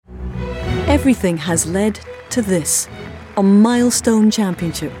Everything has led to this, a milestone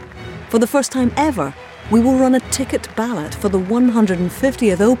championship. For the first time ever, we will run a ticket ballot for the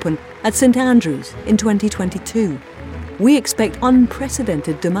 150th Open at St Andrews in 2022. We expect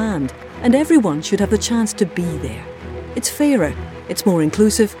unprecedented demand, and everyone should have the chance to be there. It's fairer, it's more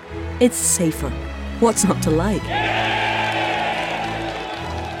inclusive, it's safer. What's not to like?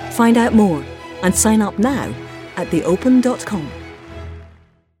 Find out more and sign up now at theopen.com.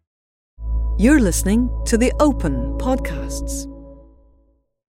 You're listening to The Open Podcasts.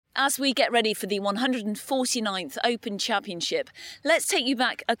 As we get ready for the 149th Open Championship, let's take you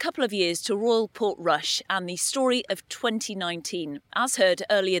back a couple of years to Royal Portrush and the story of 2019, as heard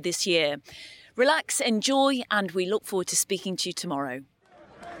earlier this year. Relax, enjoy, and we look forward to speaking to you tomorrow.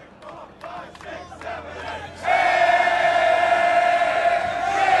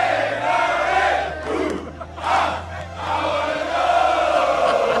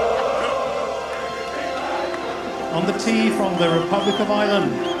 On the tee from the Republic of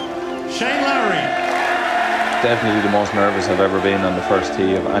Ireland, Shane Lowry. Definitely the most nervous I've ever been on the first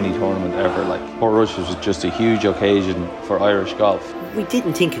tee of any tournament ever. Portrush was just a huge occasion for Irish golf. We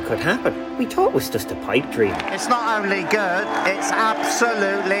didn't think it could happen. We thought it was just a pipe dream. It's not only good, it's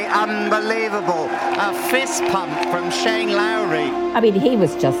absolutely unbelievable. A fist pump from Shane Lowry. I mean, he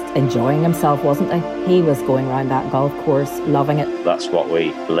was just enjoying himself, wasn't he? He was going around that golf course, loving it. That's what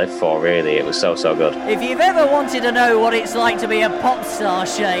we lived for, really. It was so good. If you've ever wanted to know what it's like to be a pop star,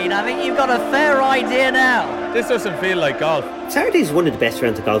 Shane, I think you've got a fair idea now. This doesn't feel like golf. Saturday's one of the best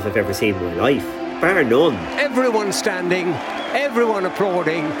rounds of golf I've ever seen in my life, bar none. Everyone standing, everyone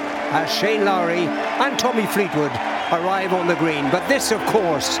applauding as Shane Lowry and Tommy Fleetwood arrive on the green. But this, of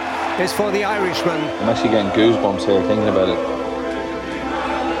course, is for the Irishman. I'm actually getting goosebumps here thinking about it.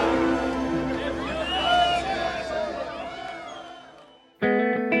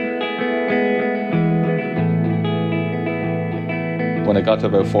 When I got to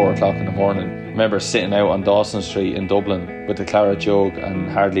about 4 o'clock in the morning, I remember sitting out on Dawson Street in Dublin with the claret jug and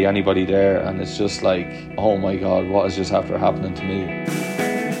hardly anybody there, and it's just like, oh my God, what is just after happening to me?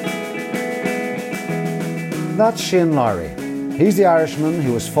 That's Shane Lowry. He's the Irishman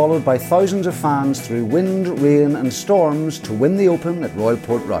who was followed by thousands of fans through wind, rain and storms to win the Open at Royal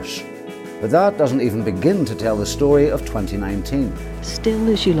Portrush. But that doesn't even begin to tell the story of 2019. Still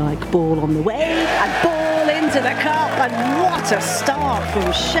as you like, ball on the way and ball into the cup, and what a start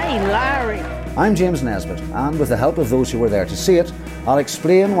from Shane Lowry. I'm James Nesbitt, and with the help of those who were there to see it, I'll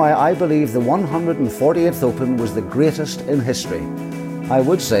explain why I believe the 148th Open was the greatest in history. I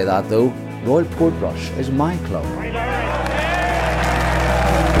would say that though, Royal Portrush is my club.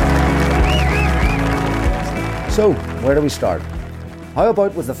 So, where do we start? How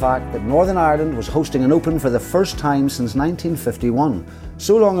about with the fact that Northern Ireland was hosting an Open for the first time since 1951?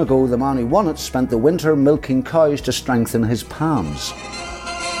 So long ago, the man who won it spent the winter milking cows to strengthen his palms.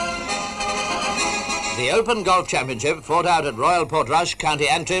 The Open Golf Championship, fought out at Royal Portrush, County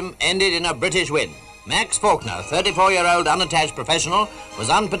Antrim, ended in a British win. Max Faulkner, 34-year-old unattached professional,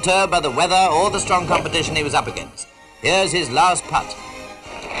 was unperturbed by the weather or the strong competition he was up against. Here's his last putt.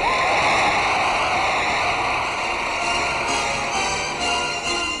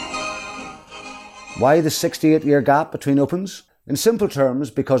 Why the 68-year gap between Opens? In simple terms,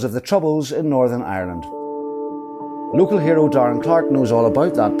 because of the troubles in Northern Ireland. Local hero Darren Clarke knows all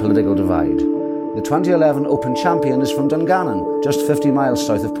about that political divide. The 2011 Open champion is from Dungannon, just 50 miles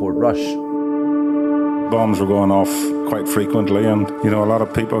south of Portrush. Bombs were going off quite frequently, and a lot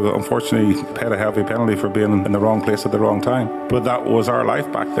of people unfortunately paid a heavy penalty for being in the wrong place at the wrong time. But that was our life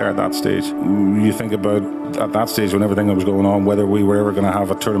back there at that stage. You think about at that stage when everything that was going on, whether we were ever going to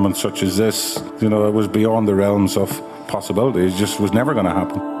have a tournament such as this, it was beyond the realms of possibility. It just was never going to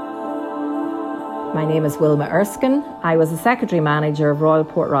happen. My name is Wilma Erskine. I was the secretary manager of Royal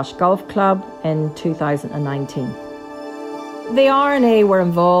Portrush Golf Club in 2019. The R&A were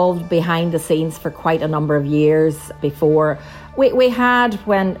involved behind the scenes for quite a number of years before. We had,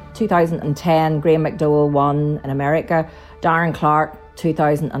 when 2010, Graeme McDowell won in America, Darren Clarke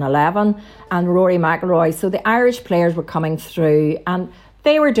 2011, and Rory McIlroy. So the Irish players were coming through and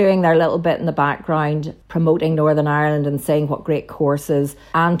they were doing their little bit in the background, promoting Northern Ireland and saying what great courses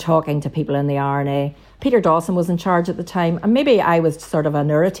and talking to people in the R&A. Peter Dawson was in charge at the time, and maybe I was sort of an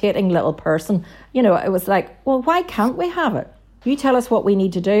irritating little person. It was like, well, why can't we have it? You tell us what we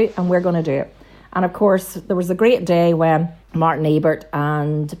need to do and we're going to do it. And of course, there was a great day when Martin Ebert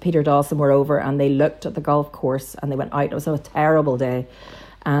and Peter Dawson were over and they looked at the golf course and they went out. It was a terrible day.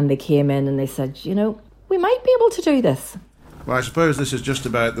 And they came in and they said, we might be able to do this. Well, I suppose this is just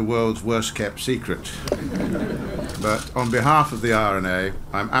about the world's worst kept secret. but on behalf of the R&A,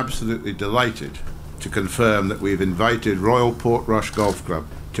 I'm absolutely delighted to confirm that we've invited Royal Portrush Golf Club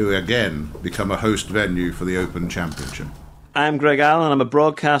to again become a host venue for the Open Championship. I'm Greg Allen. I'm a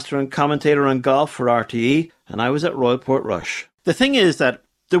broadcaster and commentator on golf for RTE, and I was at Royal Portrush. The thing is that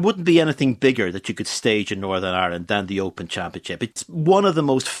there wouldn't be anything bigger that you could stage in Northern Ireland than the Open Championship. It's one of the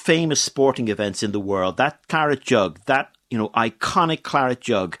most famous sporting events in the world. That claret jug, that iconic claret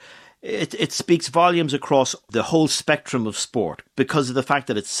jug, it speaks volumes across the whole spectrum of sport because of the fact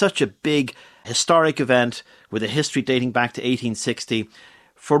that it's such a big historic event with a history dating back to 1860.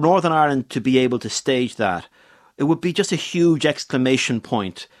 For Northern Ireland to be able to stage that, it would be just a huge exclamation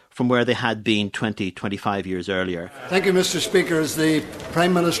point from where they had been 20, 25 years earlier. Thank you, Mr. Speaker. As the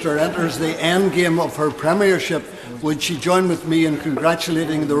Prime Minister enters the end game of her premiership, would she join with me in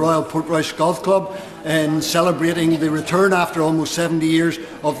congratulating the Royal Portrush Golf Club in celebrating the return after almost 70 years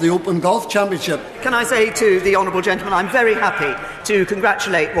of the Open Golf Championship? Can I say to the Honourable Gentleman, I'm very happy to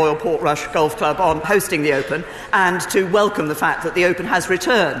congratulate Royal Portrush Golf Club on hosting the Open and to welcome the fact that the Open has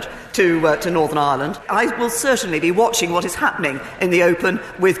returned to Northern Ireland. I will certainly be watching what is happening in the Open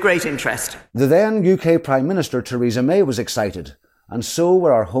with great interest. The then UK Prime Minister Theresa May was excited, and so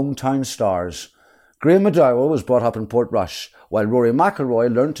were our hometown stars. Graeme McDowell was brought up in Portrush, while Rory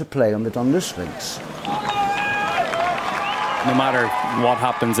McIlroy learned to play on the Dunluce links. No matter what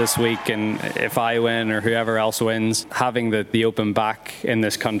happens this week, and if I win or whoever else wins, having the Open back in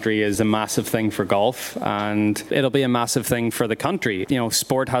this country is a massive thing for golf, and it'll be a massive thing for the country.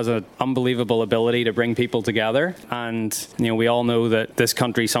 Sport has an unbelievable ability to bring people together, and we all know that this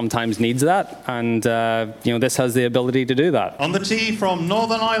country sometimes needs that, and this has the ability to do that. On the tee from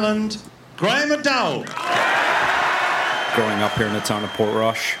Northern Ireland, Graeme McDowell. Growing up here in the town of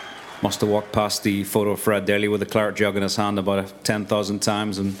Portrush, must have walked past the photo of Fred Daly with a claret jug in his hand about 10,000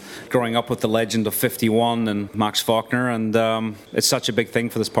 times, and growing up with the legend of 51 and Max Faulkner, and it's such a big thing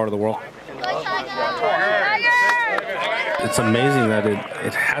for this part of the world. It's amazing that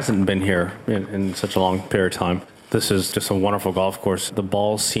it hasn't been here in such a long period of time. This is just a wonderful golf course. The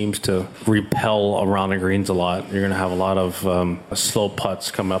ball seems to repel around the greens a lot. You're going to have a lot of slow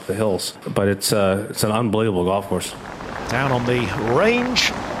putts coming up the hills, but it's an unbelievable golf course. Down on the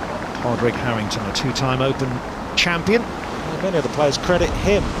range, Padraig Harrington, a two-time Open champion. Many of the players credit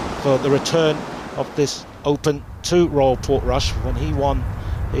him for the return of this Open to Royal Portrush when he won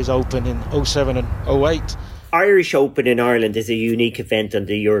his Open in 07 and 08. Irish Open in Ireland is a unique event on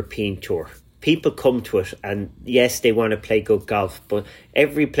the European Tour. People come to it and yes, they want to play good golf, but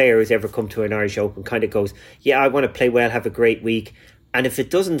every player who's ever come to an Irish Open kind of goes, yeah, I want to play well, have a great week. And if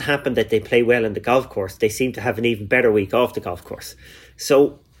it doesn't happen that they play well in the golf course, they seem to have an even better week off the golf course.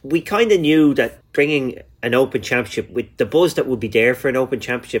 So we kind of knew that bringing an Open Championship, with the buzz that would be there for an Open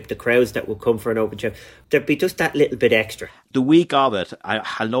Championship, the crowds that would come for an Open Championship, there'd be just that little bit extra. The week of it,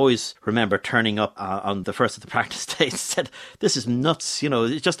 I'll always remember turning up on the first of the practice days and said, this is nuts.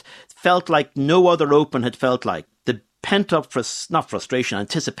 It just felt like no other Open had felt like. The pent-up, not frustration,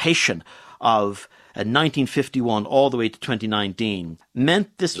 anticipation of 1951 all the way to 2019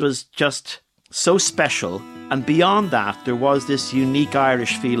 meant this was just so special, and beyond that there was this unique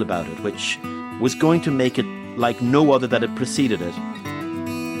Irish feel about it which was going to make it like no other that had preceded it.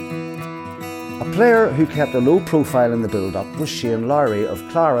 A player who kept a low profile in the build-up was Shane Lowry of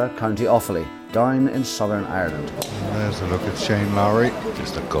Clarke, County Offaly, down in Southern Ireland. There's a look at Shane Lowry.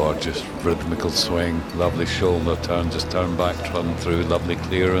 Just a gorgeous rhythmical swing, lovely shoulder turn, just turn back, run through, lovely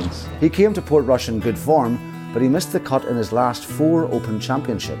clearance. He came to Portrush in good form, but he missed the cut in his last 4 Open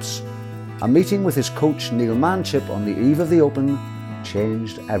Championships. A meeting with his coach Neil Manship on the eve of the Open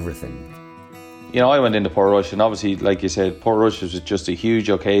changed everything. I went into Portrush, and obviously, like you said, Portrush was just a huge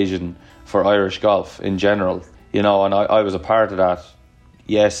occasion for Irish golf in general. And I was a part of that.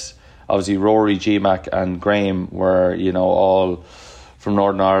 Yes, obviously Rory, G-Mac and Graeme were, all from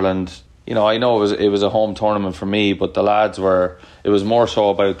Northern Ireland. I know it was a home tournament for me, but the lads it was more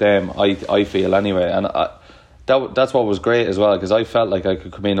so about them, I feel anyway. And that's what was great as well, because I felt like I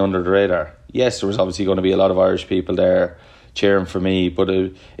could come in under the radar. Yes, there was obviously going to be a lot of Irish people there cheering for me, but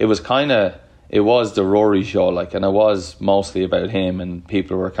it was the Rory show, and it was mostly about him, and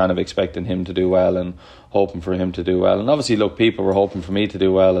people were kind of expecting him to do well and hoping for him to do well. And obviously, people were hoping for me to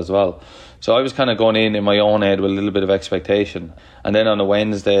do well as well. So I was kind of going in my own head with a little bit of expectation. And then on a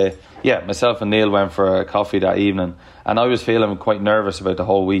Wednesday, myself and Neil went for a coffee that evening, and I was feeling quite nervous about the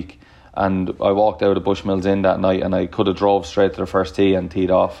whole week. And I walked out of Bushmills Inn that night, and I could have drove straight to the first tee and teed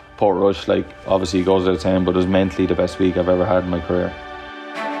off. Portrush, obviously goes without saying, but it was mentally the best week I've ever had in my career.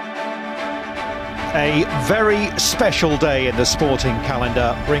 A very special day in the sporting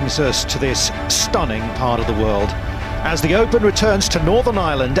calendar brings us to this stunning part of the world. as the Open returns to Northern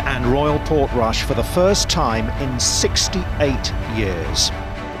Ireland and Royal Portrush for the first time in 68 years.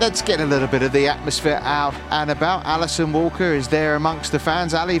 Let's get a little bit of the atmosphere out and about. Alison Walker is there amongst the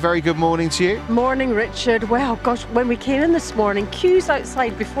fans. Ali, very good morning to you. Morning, Richard. Well, gosh, when we came in this morning, queues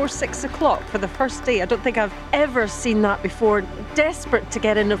outside before 6 o'clock for the first day. I don't think I've ever seen that before. Desperate to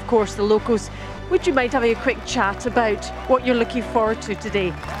get in, of course, the locals. Would you mind having a quick chat about what you're looking forward to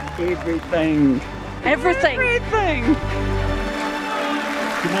today? Everything. Everything? Everything!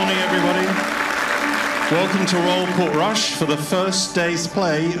 Good morning, everybody. Welcome to Royal Portrush for the first day's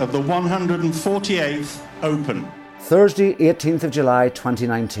play of the 148th Open. Thursday, 18th of July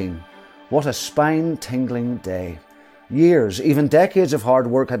 2019. What a spine-tingling day. Years, even decades of hard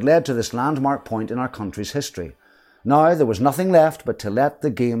work had led to this landmark point in our country's history. Now there was nothing left but to let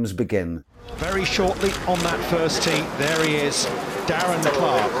the games begin. Very shortly on that first tee, there he is, Darren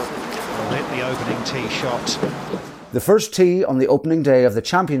Clarke will hit the opening tee shot. The first tee on the opening day of the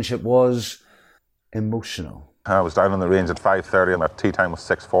championship was emotional. I was down on the range at 5:30 and my tee time was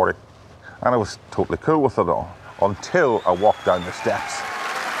 6:40, and I was totally cool with it all until I walked down the steps.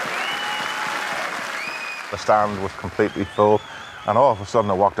 The stand was completely full, and all of a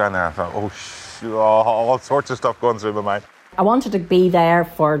sudden I walked down there and I thought, all sorts of stuff going through my mind. I wanted to be there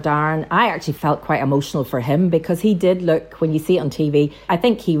for Darren. I actually felt quite emotional for him because he did look, when you see it on TV, I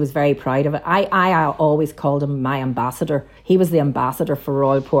think he was very proud of it. I always called him my ambassador. He was the ambassador for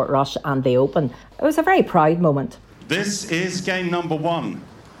Royal Portrush and the Open. It was a very proud moment. This is game number 1.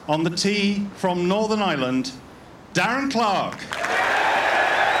 On the tee from Northern Ireland, Darren Clarke.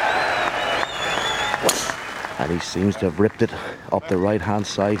 And he seems to have ripped it up the right-hand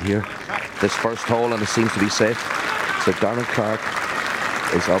side here. This first hole, and it seems to be safe. So Darren Clarke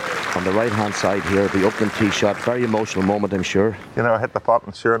is up on the right-hand side here, the opening tee shot. Very emotional moment, I'm sure. You know, I hit the putt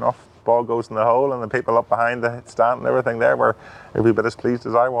and sure enough, ball goes in the hole, and the people up behind the stand and everything there were every bit as pleased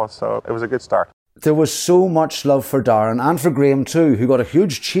as I was. So it was a good start. There was so much love for Darren and for Graeme too, who got a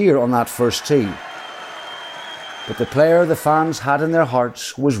huge cheer on that first tee. But the player the fans had in their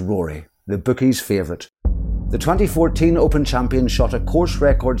hearts was Rory, the bookies' favourite. The 2014 Open champion shot a course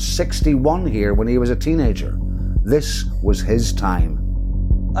record 61 here when he was a teenager. This was his time.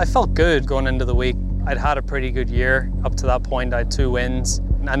 I felt good going into the week. I'd had a pretty good year. Up to that point, I had 2 wins.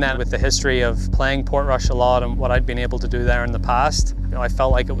 And then with the history of playing Portrush a lot and what I'd been able to do there in the past, I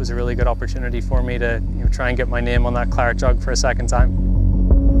felt like it was a really good opportunity for me to try and get my name on that Clarke jug for a second time.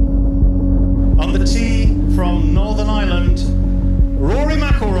 On the tee from Northern Ireland, Rory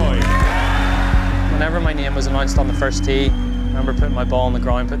McIlroy. Whenever my name was announced on the first tee, I remember putting my ball on the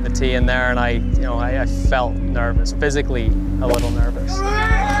ground, putting the tee in there, and I felt nervous, physically a little nervous.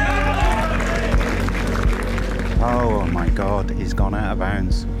 Oh my God, he's gone out of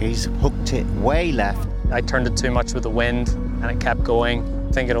bounds. He's hooked it way left. I turned it too much with the wind, and it kept going.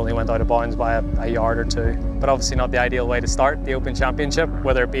 I think it only went out of bounds by a yard or 2. But obviously not the ideal way to start the Open Championship,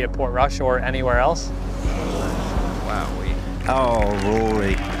 whether it be at Portrush or anywhere else. Wowee. Oh,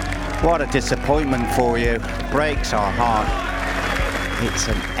 Rory. What a disappointment for you. Breaks our heart. It's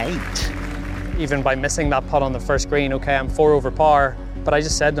an 8. Even by missing that putt on the first green, okay, I'm 4 over par, but I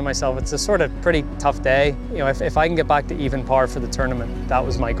just said to myself, it's a sort of pretty tough day. If I can get back to even par for the tournament, that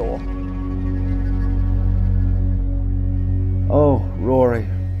was my goal. Oh, Rory,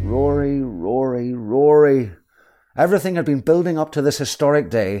 Rory, Rory, Rory. Everything had been building up to this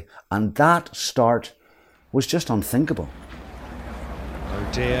historic day, and that start was just unthinkable.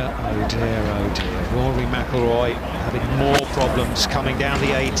 Oh dear, oh dear, oh dear. Rory McIlroy having more problems coming down the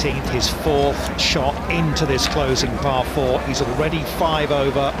 18th, his 4th shot into this closing par 4. He's already 5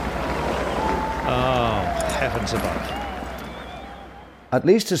 over. Oh, heavens above. At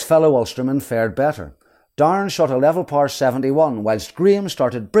least his fellow Ulsterman fared better. Darren shot a level par 71, whilst Graeme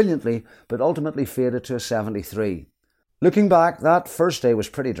started brilliantly, but ultimately faded to a 73. Looking back, that first day was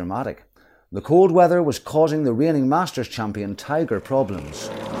pretty dramatic. The cold weather was causing the reigning Masters champion Tiger problems.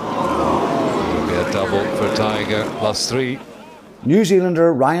 It'll be a double for Tiger, +3. New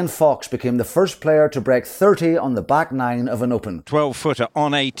Zealander Ryan Fox became the first player to break 30 on the back 9 of an Open. 12-footer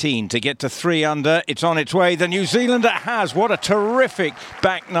on 18 to get to 3 under. It's on its way. The New Zealander has. What a terrific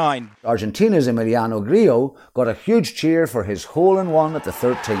back 9. Argentina's Emiliano Grillo got a huge cheer for his hole-in-one at the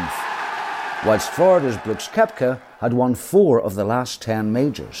 13th, whilst Florida's Brooks Koepka had won 4 of the last 10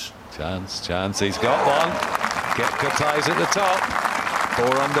 majors. Chance, he's got one. Koepka ties at the top.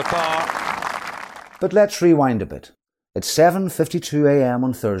 4 under par. But let's rewind a bit. It's 7:52 a.m.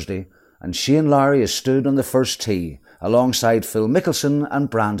 on Thursday, and Shane Lowry is stood on the first tee, alongside Phil Mickelson and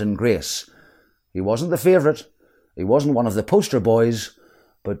Brandon Grace. He wasn't the favourite, he wasn't one of the poster boys,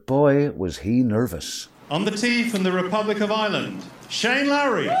 but boy was he nervous. On the tee from the Republic of Ireland, Shane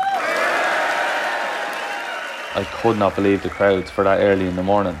Lowry. I could not believe the crowds for that early in the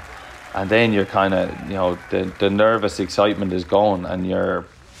morning. And then you're kind of, the nervous excitement is gone and you're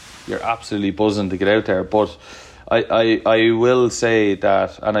absolutely buzzing to get out there. But I will say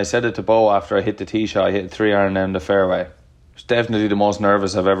that, and I said it to Bo after I hit the tee shot, I hit 3 iron down the fairway. It's definitely the most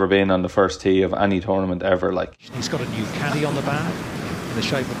nervous I've ever been on the first tee of any tournament ever. He's got a new caddy on the bag in the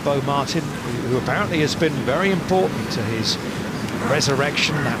shape of Bo Martin, who apparently has been very important to his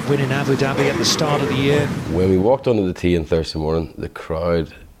resurrection, that win in Abu Dhabi at the start of the year. When we walked onto the tee on Thursday morning, the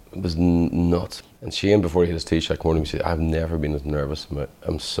crowd was nuts. And Shane, before he hit his tee shot morning, he said, "I've never been as nervous.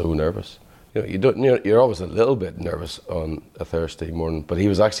 I'm so nervous." You're always a little bit nervous on a Thursday morning, but he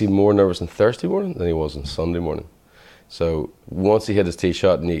was actually more nervous on Thursday morning than he was on Sunday morning. So once he hit his tee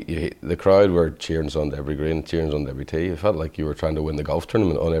shot, and the crowd were cheering us on every green, cheering us on every tee. It felt like you were trying to win the golf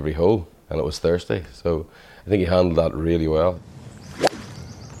tournament on every hole, and it was Thursday. So I think he handled that really well.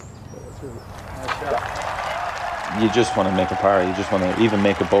 You just want to make a par, you just want to even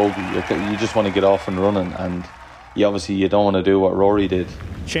make a bogey, you just want to get off and running, and you don't want to do what Rory did.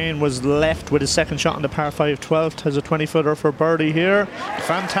 Shane was left with his second shot on the par 5 12th, has a 20-footer for birdie here.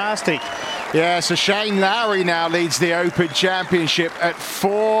 Fantastic. Yeah, so Shane Lowry now leads the Open Championship at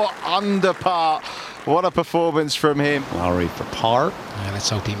 4 under par. What a performance from him. Lowry for par. Yeah, let's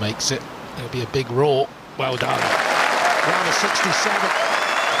hope he makes it. It'll be a big roar. Well done. Round of 67.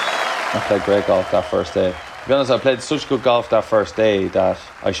 I played great golf that first day. To be honest, I played such good golf that first day that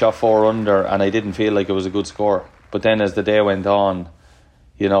I shot 4 under and I didn't feel like it was a good score. But then as the day went on,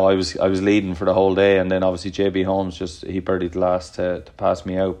 I was leading for the whole day, and then obviously JB Holmes he birdied the last to pass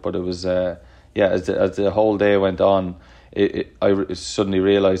me out. But it was as the whole day went on, I suddenly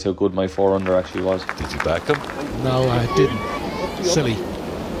realised how good my 4 under actually was. Did you back him? No, I didn't. Silly.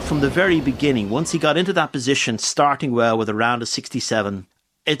 From the very beginning, once he got into that position, starting well with a round of 67,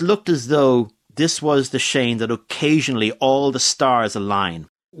 it looked as though this was the Shane that occasionally all the stars align.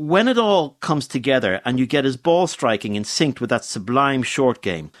 When it all comes together and you get his ball striking in sync with that sublime short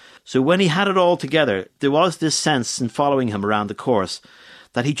game. So when he had it all together, there was this sense in following him around the course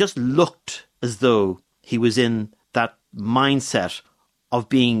that he just looked as though he was in that mindset of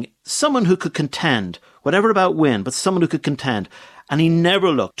being someone who could contend, whatever about win, but someone who could contend. And he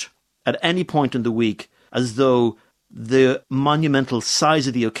never looked at any point in the week as though the monumental size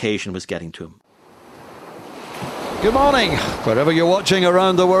of the occasion was getting to him. Good morning. Wherever you're watching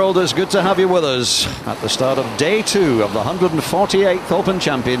around the world, it's good to have you with us at the start of day 2 of the 148th Open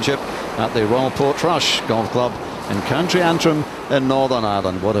Championship at the Royal Portrush Golf Club in County Antrim in Northern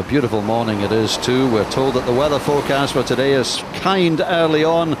Ireland. What a beautiful morning it is too. We're told that the weather forecast for today is kind early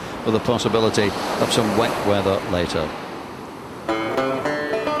on, with a possibility of some wet weather later.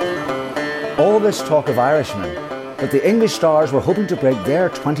 All this talk of Irishmen, but the English stars were hoping to break their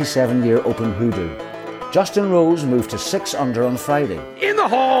 27-year Open hoodoo. Justin Rose moved to 6 under on Friday. In the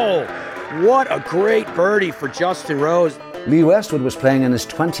hole! What a great birdie for Justin Rose. Lee Westwood was playing in his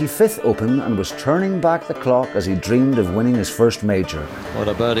 25th Open and was turning back the clock as he dreamed of winning his first major. What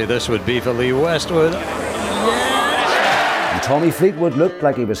a birdie this would be for Lee Westwood. And Tommy Fleetwood looked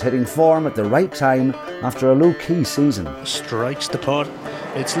like he was hitting form at the right time after a low-key season. Strikes the putt.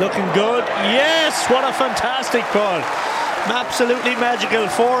 It's looking good. Yes, what a fantastic putt. Absolutely magical.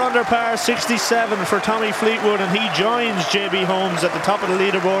 4 under par, 67 for Tommy Fleetwood, and he joins JB Holmes at the top of the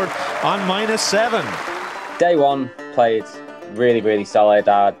leaderboard on -7. Day 1 played really solid.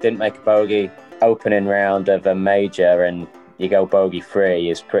 Didn't make a bogey. Opening round of a major, and you go bogey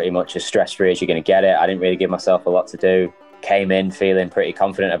free is pretty much as stress free as you're going to get it. I didn't really give myself a lot to do. Came in feeling pretty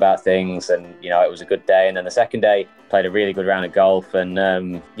confident about things, and it was a good day. And then the second day, played a really good round of golf, and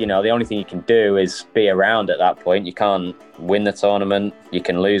the only thing you can do is be around at that point. You can't win the tournament, you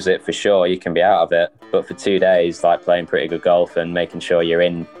can lose it for sure, you can be out of it, but for 2 days, playing pretty good golf and making sure you're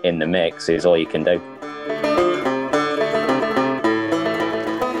in the mix is all you can do.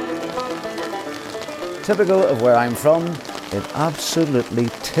 Typical of where I'm from, it absolutely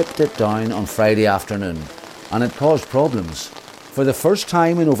tipped it down on Friday afternoon, and it caused problems. For the first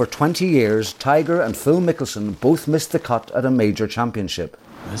time in over 20 years, Tiger and Phil Mickelson both missed the cut at a major championship.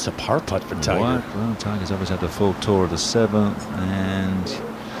 It's a par putt for Tiger. Well, Tiger's always had the full tour of the 7th, and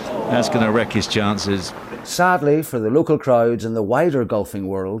that's going to wreck his chances. Sadly for the local crowds and the wider golfing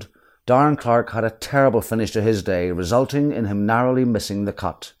world, Darren Clarke had a terrible finish to his day, resulting in him narrowly missing the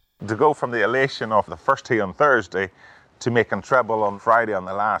cut. To go from the elation of the first tee on Thursday to making treble on Friday on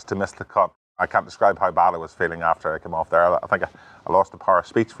the last to miss the cut, I can't describe how bad I was feeling after I came off there. I think I lost the power of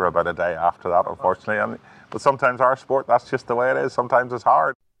speech for about a day after that, unfortunately. But sometimes our sport, that's just the way it is. Sometimes it's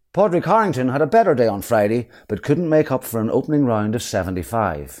hard. Padraig Harrington had a better day on Friday, but couldn't make up for an opening round of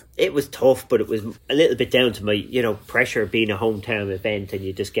 75. It was tough, but it was a little bit down to my, pressure being a hometown event, and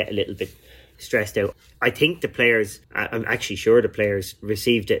you just get a little bit stressed out. I think the players, I'm actually sure the players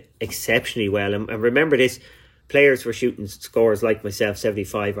received it exceptionally well. And remember this, players were shooting scores like myself,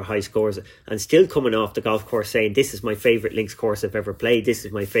 75 or high scores, and still coming off the golf course saying, this is my favourite links course I've ever played, this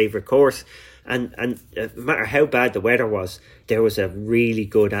is my favourite course. And no matter how bad the weather was, there was a really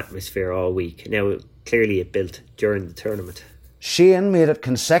good atmosphere all week. Now, clearly it built during the tournament. Shane made it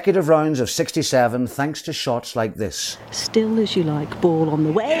consecutive rounds of 67 thanks to shots like this. Still as you like, ball on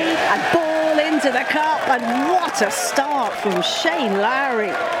the way, and ball into the cup, and what a start from Shane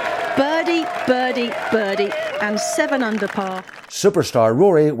Lowry. Birdie, birdie, birdie, and 7 under par. Superstar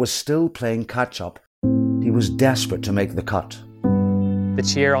Rory was still playing catch-up. He was desperate to make the cut. The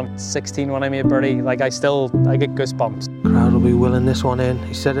cheer on 16 when I made birdie, I get goosebumps. Crowd will be willing this one in.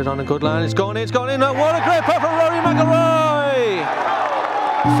 He set it on a good line. It's gone in, it's gone in. What a great putt from Rory McIlroy!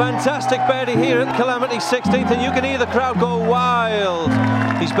 Fantastic birdie here at Calamity 16th, and you can hear the crowd go wild.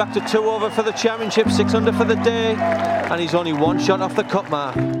 He's back to 2 over for the championship, 6 under for the day, and he's only 1 shot off the cut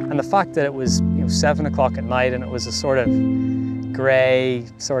mark. And the fact that it was 7 o'clock at night and it was a sort of grey,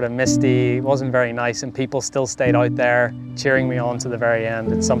 sort of misty, it wasn't very nice, and people still stayed out there cheering me on to the very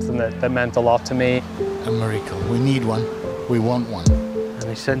end. It's something that meant a lot to me. A miracle. We need one. We want one. And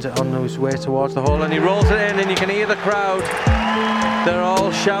he sends it on his way towards the hole, and he rolls it in, and you can hear the crowd. They're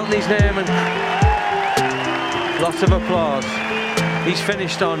all shouting his name, and lots of applause. He's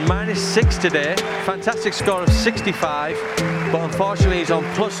finished on -6 today, fantastic score of 65, but unfortunately he's on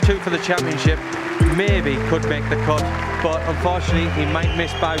 +2 for the championship. Maybe could make the cut, but unfortunately he might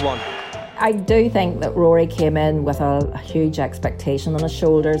miss by 1. I do think that Rory came in with a huge expectation on his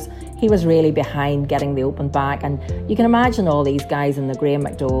shoulders. He was really behind getting the Open back, and you can imagine all these guys in the Graeme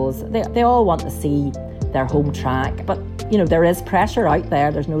McDowells, they all want to see their home track, but there is pressure out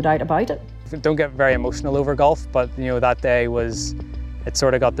there, there's no doubt about it. Don't get very emotional over golf, but that day it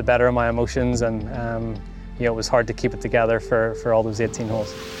sort of got the better of my emotions, and it was hard to keep it together for all those 18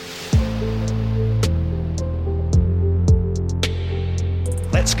 holes.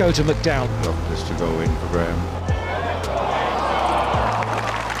 Let's go to McDowell. Love this to go in for Graeme.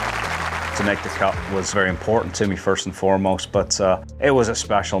 To make the cut was very important to me first and foremost, but it was a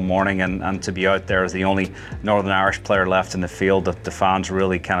special morning, and to be out there as the only Northern Irish player left in the field, that the fans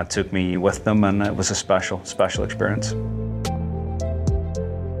really kind of took me with them, and it was a special experience.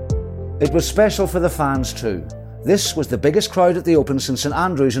 It was special for the fans too. This was the biggest crowd at the Open since St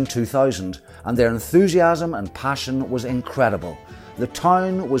Andrews in 2000, and their enthusiasm and passion was incredible. The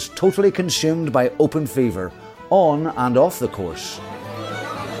town was totally consumed by Open fever, on and off the course.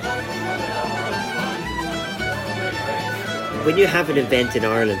 When you have an event in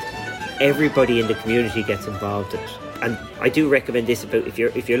Ireland, everybody in the community gets involved in it. And I do recommend this about if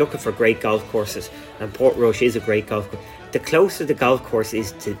you're looking for great golf courses, and Portrush is a great golf course. The closer the golf course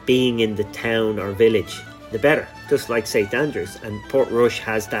is to being in the town or village, the better. Just like St Andrews, and Portrush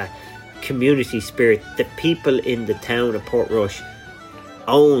has that community spirit. The people in the town of Portrush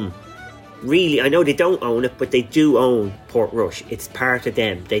own, really, I know they don't own it, but they do own Portrush. It's part of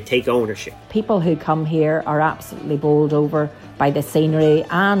them. They take ownership. People who come here are absolutely bowled over by the scenery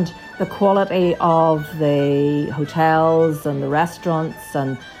and the quality of the hotels and the restaurants,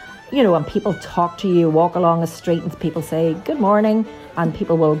 and and people talk to you, walk along a street and people say good morning, and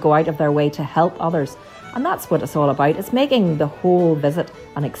people will go out of their way to help others. And that's what it's all about. It's making the whole visit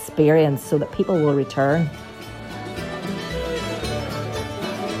an experience so that people will return.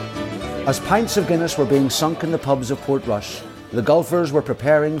 As pints of Guinness were being sunk in the pubs of Portrush, the golfers were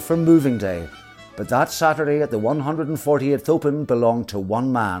preparing for moving day. But that Saturday at the 148th Open belonged to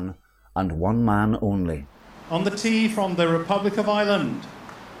one man, and one man only. On the tee from the Republic of Ireland,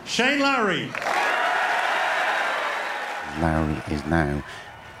 Shane Lowry. Lowry is now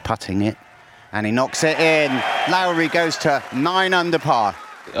putting it, and he knocks it in. Lowry goes to 9 under par.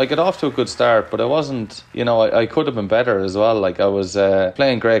 I got off to a good start, but I wasn't, I could have been better as well. I was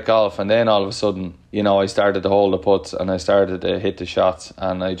playing great golf, and then all of a sudden, I started to hold the putts and I started to hit the shots,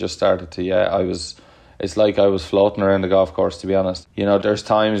 and I just started to, it's like I was floating around the golf course, to be honest. There's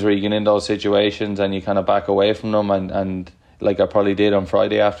times where you get in those situations and you kind of back away from them, and like I probably did on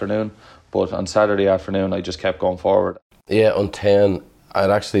Friday afternoon, but on Saturday afternoon I just kept going forward. Yeah, on 10,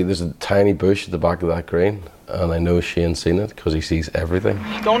 there's a tiny bush at the back of that green, and I know Shane's seen it because he sees everything.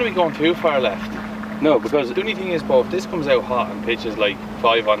 You don't want to be going too far left. No, because the only thing is, if this comes out hot and pitches like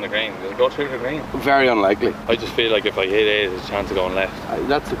 5 on the green, does it go through the green? Very unlikely. I just feel like if I hit it, there's a chance of going left.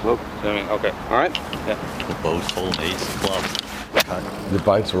 That's the club. You know what I mean? Okay. Alright? Yeah. The both hold ace club. The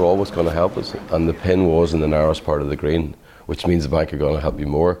banks are always going to help us, and the pin was in the narrowest part of the green, which means the bank are going to help you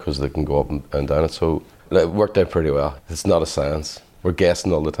more because they can go up and down it. So it worked out pretty well. It's not a science. We're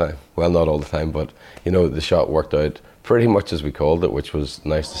guessing all the time. Well, not all the time, but you know, the shot worked out pretty much as we called it, which was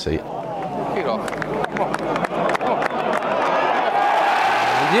nice to see.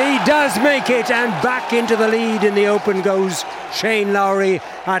 He does make it, and back into the lead in the Open goes Shane Lowry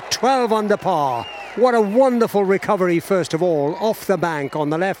at 12 under par. What a wonderful recovery, first of all, off the bank on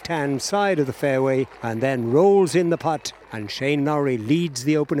the left-hand side of the fairway, and then rolls in the putt, and Shane Lowry leads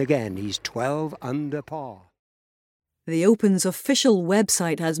the Open again. He's 12 under par. The Open's official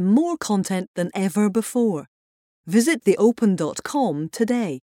website has more content than ever before. Visit theopen.com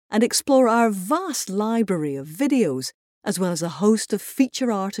today and explore our vast library of videos, as well as a host of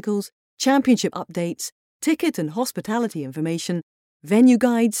feature articles, championship updates, ticket and hospitality information, venue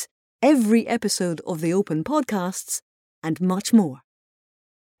guides, every episode of the Open podcasts, and much more.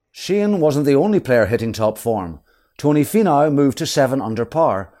 Shane wasn't the only player hitting top form. Tony Finau moved to 7 under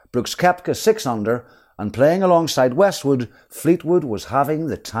par, Brooks Koepka 6 under, and playing alongside Westwood, Fleetwood was having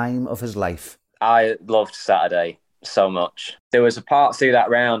the time of his life. I loved Saturday so much. There was a part through that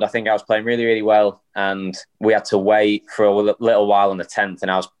round, I think I was playing really, really well, and we had to wait for a little while on the 10th, and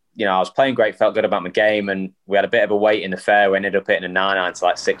I was playing great, felt good about my game, and we had a bit of a wait in the fairway, ended up hitting a 9-iron to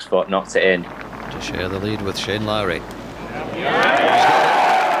like 6 foot, knocked it in. To share the lead with Shane Lowry.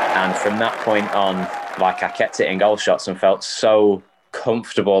 And from that point on, like, I kept hitting golf shots and felt so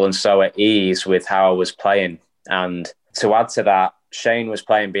comfortable and so at ease with how I was playing. And to add to that, Shane was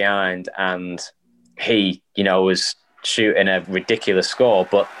playing behind, and he, was shooting a ridiculous score,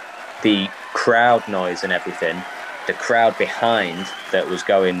 but the crowd noise and everything, the crowd behind that was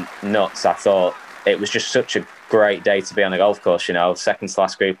going nuts, I thought it was just such a great day to be on a golf course, second to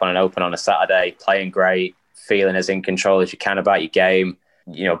last group on an Open on a Saturday, playing great, feeling as in control as you can about your game,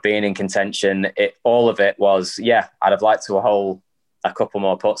 being in contention. All of it was, I'd have liked to hole a couple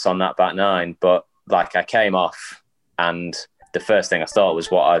more putts on that back nine, but I came off, and the first thing I thought was,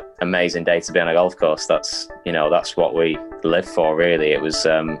 what an amazing day to be on a golf course. That's what we live for, really. It was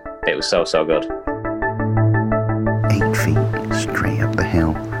so good. 8 feet straight up the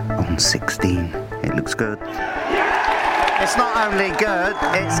hill on 16. It looks good. It's not only good,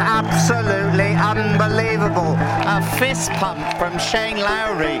 it's absolutely unbelievable. A fist pump from Shane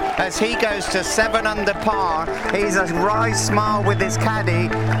Lowry as he goes to 7 under par. He's a wry smile with his caddy,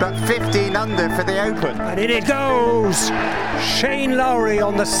 but 15 under for the Open. And in it goes! Shane Lowry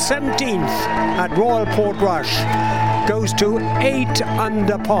on the 17th at Royal Portrush goes to 8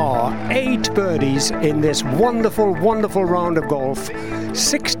 under par, 8 birdies in this wonderful, wonderful round of golf,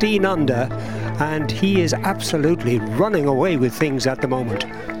 16 under, and he is absolutely running away with things at the moment.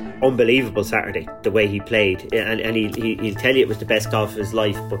 Unbelievable Saturday, the way he played, and he'll tell you it was the best golf of his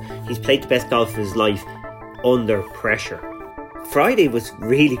life, but he's played the best golf of his life under pressure. Friday was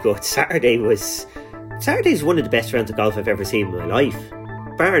really good. Saturday's one of the best rounds of golf I've ever seen in my life,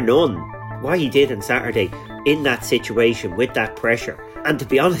 bar none. What he did on Saturday in that situation with that pressure, and to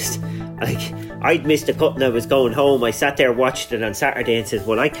be honest, I'd missed a cut and I was going home. I sat there, watched it on Saturday and said,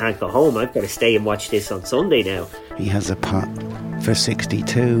 well, I can't go home, I've got to stay and watch this on Sunday now. He has a putt for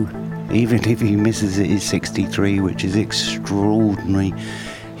 62. Even if he misses it, it's 63, which is extraordinary.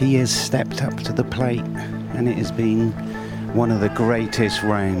 He has stepped up to the plate, and it has been one of the greatest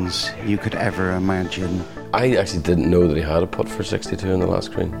rounds you could ever imagine. I actually didn't know that he had a putt for 62 in the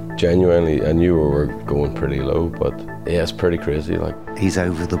last green. Genuinely, I knew we were going pretty low, but yeah, it's pretty crazy. He's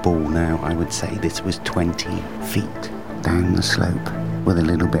over the ball now. I would say this was 20 feet down the slope with a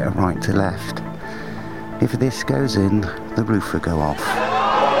little bit of right to left. If this goes in, the roof will go off.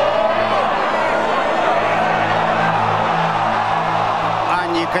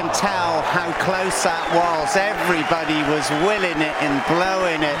 And you can tell how close that was. Everybody was willing it and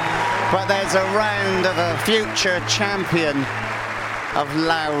blowing it. But there's a round of a future champion of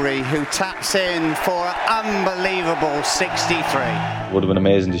Lowry who taps in for an unbelievable 63. Would have been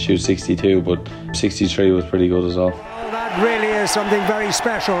amazing to shoot 62, but 63 was pretty good as well. Oh, that really is something very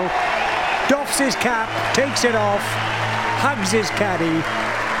special. Doffs his cap, takes it off, hugs his caddy,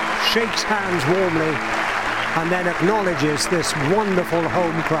 shakes hands warmly, and then acknowledges this wonderful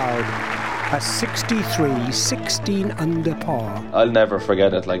home crowd. A 63, 16 under par. I'll never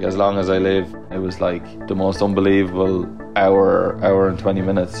forget it. As long as I live, it was the most unbelievable hour and 20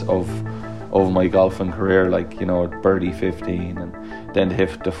 minutes of my golfing career. At birdie 15, and then to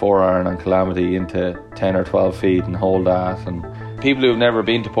hit the 4-iron on Calamity into 10 or 12 feet and hold that. And people who've never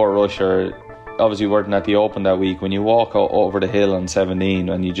been to Portrush or obviously weren't at the Open that week, when you walk over the hill on 17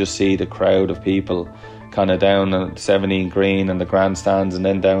 and you just see the crowd of people kind of down at 17 green and the grandstands and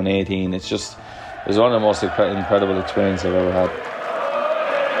then down 18. It was one of the most incredible experiences I've ever had.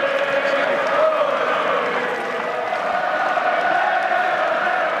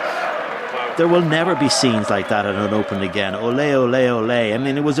 There will never be scenes like that at an Open again. Ole, ole, ole. I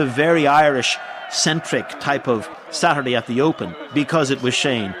mean, it was a very Irish-centric type of Saturday at the Open because it was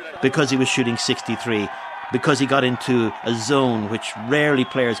Shane, because he was shooting 63, because he got into a zone which rarely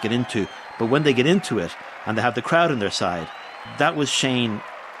players get into. But when they get into it and they have the crowd on their side, that was Shane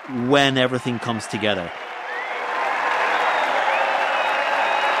when everything comes together.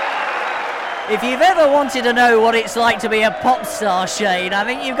 If you've ever wanted to know what it's like to be a pop star, Shane, I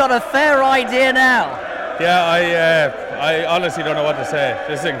think you've got a fair idea now. Yeah, I honestly don't know what to say.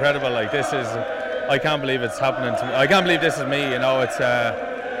 This is incredible. Like, I can't believe it's happening to me. I can't believe this is me. You know, it's.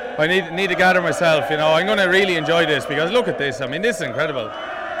 I need to gather myself. You know, I'm going to really enjoy this because look at this. I mean, this is incredible.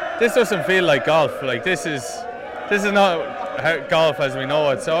 This doesn't feel like golf. Like this is not golf as we know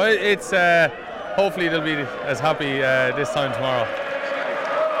it. So it's. Hopefully, they'll be as happy this time tomorrow.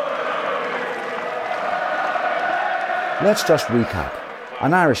 Let's just recap.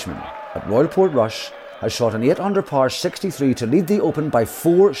 An Irishman at Royal Portrush has shot an 8 under par 63 to lead the Open by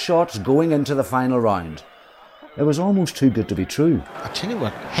 4 shots going into the final round. It was almost too good to be true. I tell you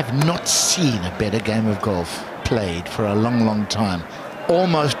what, have not seen a better game of golf played for a long, long time.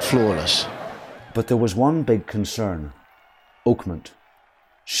 Almost flawless. But there was one big concern. Oakmont.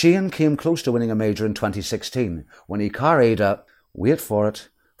 Shane came close to winning a major in 2016 when he carried a, wait for it,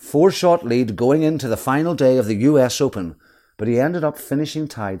 4-shot lead going into the final day of the US Open, but he ended up finishing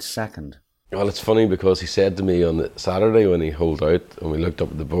tied second. Well, it's funny because he said to me on the Saturday when he holed out and we looked up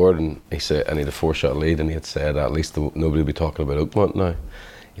at the board and he said, I need a 4-shot lead, and he had said, at least nobody will be talking about Oakmont now.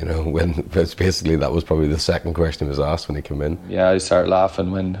 You know, when basically that was probably the second question he was asked when he came in. Yeah, I started laughing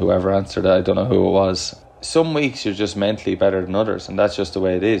when whoever answered it, I don't know who it was. Some weeks you're just mentally better than others, and that's just the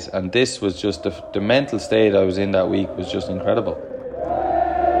way it is. And this was just, the mental state I was in that week was just incredible.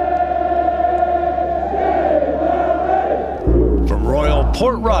 Royal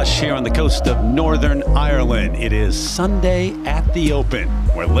Portrush here on the coast of Northern Ireland. It is Sunday at the Open,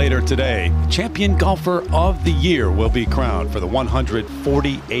 where later today, champion golfer of the year will be crowned for the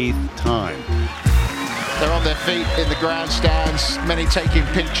 148th time. They're on their feet in the grandstands, many taking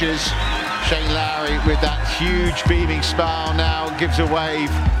pictures. Shane Lowry with that huge beaming smile now gives a wave.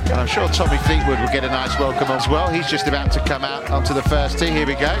 And I'm sure Tommy Fleetwood will get a nice welcome as well. He's just about to come out onto the first tee. Here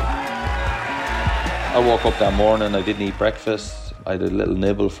we go. I woke up that morning, I didn't eat breakfast. I had a little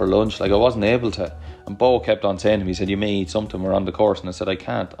nibble for lunch, like I wasn't able to. And Bo kept on saying to me, he said, you may eat something, we're on the course. And I said, I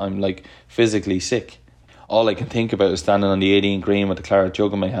can't, I'm like physically sick. All I can think about is standing on the 18 green with the claret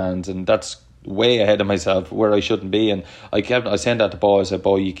jug in my hands, and that's way ahead of myself where I shouldn't be. And I sent that to Bo, I said,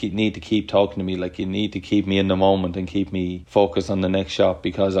 Bo, you need to keep talking to me, like you need to keep me in the moment and keep me focused on the next shot,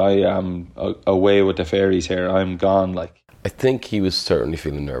 because I am away with the fairies here, I'm gone like. I think he was certainly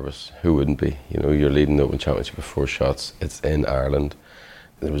feeling nervous. Who wouldn't be? You know, you're leading the Open Championship with 4 shots. It's in Ireland.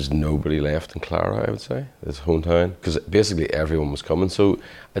 There was nobody left in Clarke, I would say, his hometown, because basically everyone was coming. So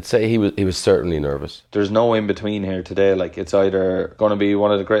I'd say he was certainly nervous. There's no in between here today. Like, it's either going to be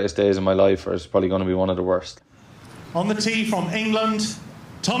one of the greatest days of my life, or it's probably going to be one of the worst. On the tee from England,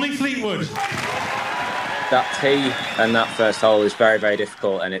 Tommy Fleetwood. That tee and that first hole is very, very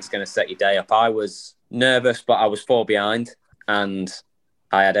difficult, and it's going to set your day up. I was nervous, but I was 4 behind and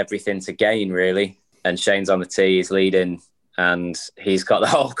I had everything to gain, really. And Shane's on the tee, he's leading, and he's got the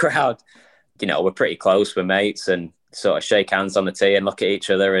whole crowd. You know, we're pretty close, we're mates, and sort of shake hands on the tee and look at each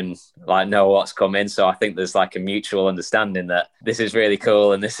other and like know what's coming. So I think there's like a mutual understanding that this is really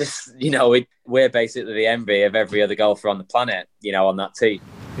cool, and this is, you know, we're basically the envy of every other golfer on the planet, you know, on that tee.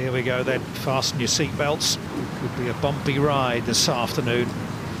 Here we go then, fasten your seatbelts. Could be a bumpy ride this afternoon.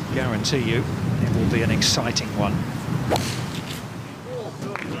 Guarantee you it will be an exciting one.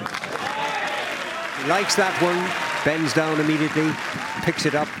 He likes that one, bends down immediately, picks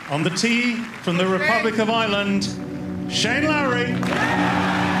it up. On the tee from the Republic of Ireland, Shane Lowry.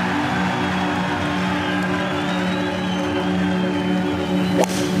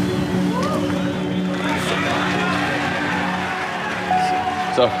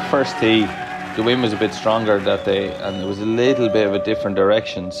 So first tee, the wind was a bit stronger that day, and it was a little bit of a different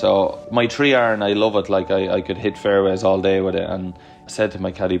direction. So my 3-iron, I love it. Like I could hit fairways all day with it. And I said to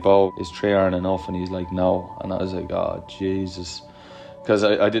my caddy, Bo, is 3-iron enough? And he's like, no. And I was like, oh Jesus, because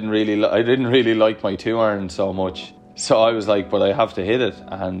I didn't really like my 2-iron so much. So I was like, but I have to hit it.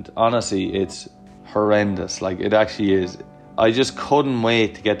 And honestly, it's horrendous. Like, it actually is. I just couldn't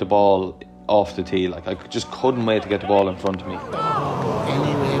wait to get the ball off the tee. Like, I just couldn't wait to get the ball in front of me.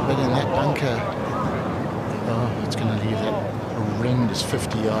 Anywhere but in that bunker. Oh, it's going to leave that horrendous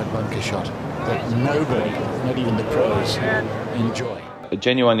 50-yard bunker shot that nobody, not even the pros, enjoy.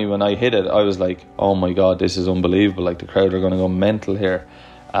 Genuinely, when I hit it, I was like, oh my God, this is unbelievable. Like, the crowd are going to go mental here.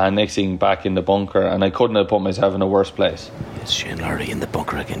 And next thing, back in the bunker, and I couldn't have put myself in a worse place. It's Shane Lowry in the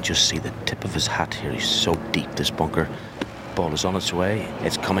bunker. I can just see the tip of his hat here. He's so deep, this bunker. Ball is on its way.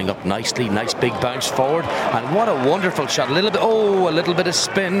 It's coming up nicely. Nice big bounce forward. And what a wonderful shot. A little bit of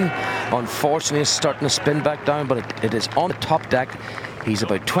spin. Unfortunately, it's starting to spin back down, but it is on the top deck. He's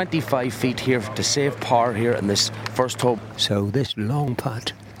about 25 feet here to save par here in this first hole. So this long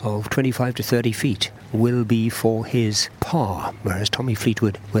putt of 25 to 30 feet will be for his par, whereas Tommy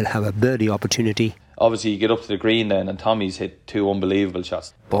Fleetwood will have a birdie opportunity. Obviously, you get up to the green then, and Tommy's hit 2 unbelievable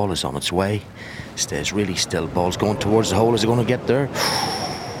shots. Ball is on its way. Stays really still. Ball's going towards the hole. Is it going to get there?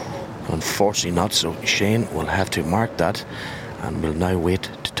 Unfortunately not, so Shane will have to mark that, and will now wait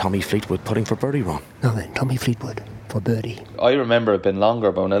to Tommy Fleetwood putting for birdie run. Now then, Tommy Fleetwood for birdie. I remember it being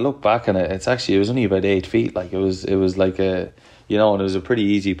longer, but when I look back on it, it was only about 8 feet. Like, it was like a, and it was a pretty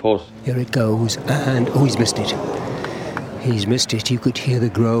easy putt. Here it goes, and he's missed it. He's missed it. You could hear the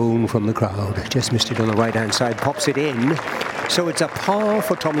groan from the crowd. Just missed it on the right-hand side. Pops it in. So it's a par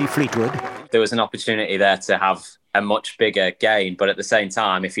for Tommy Fleetwood. There was an opportunity there to have a much bigger gain, but at the same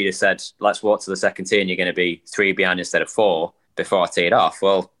time, if you'd have said, let's walk to the second tee and you're going to be 3 behind instead of 4 before I tee it off,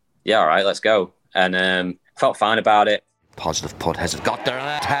 well, yeah, all right, let's go. And felt fine about it. Positive putt. Has it got there?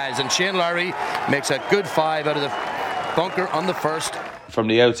 It has. And Shane Lowry makes a good 5 out of the bunker on the first. From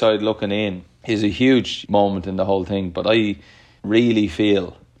the outside looking in, is a huge moment in the whole thing, but I really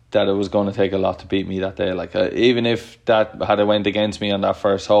feel that it was going to take a lot to beat me that day. Like, even if that had went against me on that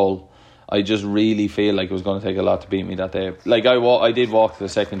first hole, I just really feel like it was going to take a lot to beat me that day. Like, I did walk to the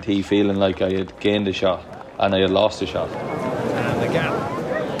second tee feeling like I had gained a shot and I had lost a shot. And the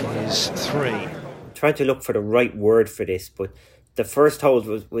gap is 3. I'm trying to look for the right word for this, but the first hole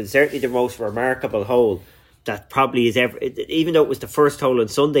was certainly the most remarkable hole that probably is ever, even though it was the first hole on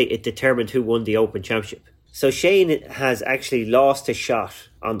Sunday, it determined who won the Open Championship. So Shane has actually lost a shot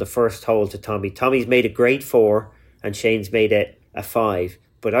on the first hole to Tommy. Tommy's made a great 4 and Shane's made a 5.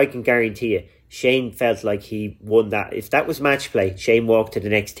 But I can guarantee you, Shane felt like he won that. If that was match play, Shane walked to the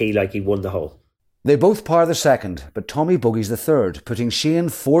next tee like he won the hole. They both par the second, but Tommy bogeys the third, putting Shane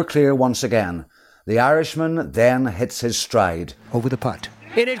 4 clear once again. The Irishman then hits his stride. Over the putt.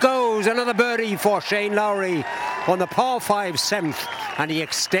 In it goes, another birdie for Shane Lowry on the par 5 7th, and he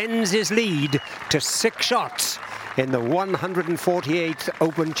extends his lead to 6 shots in the 148th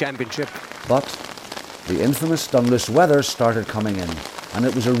Open Championship. But the infamous Dunluce weather started coming in, and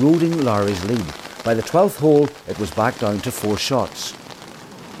it was eroding Lowry's lead. By the 12th hole, it was back down to 4 shots.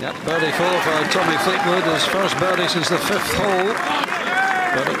 Yep, birdie 4 for Tommy Fleetwood, his first birdie since the 5th hole.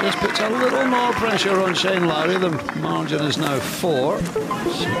 But it just puts a little more pressure on Shane Lowry. The margin is now 4.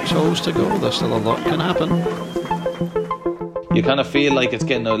 6 holes to go. There's still a lot can happen. You kind of feel like it's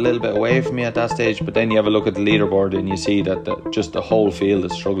getting a little bit away from me at that stage, but then you have a look at the leaderboard and you see that just the whole field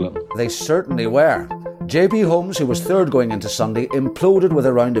is struggling. They certainly were. JB Holmes, who was third going into Sunday, imploded with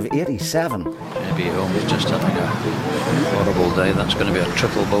a round of 87. JB Holmes just having a horrible day. That's going to be a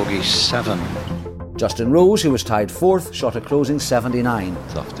triple bogey 7. Justin Rose, who was tied 4th, shot a closing 79.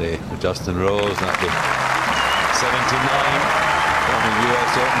 Tough day for Justin Rose. That was 79. Former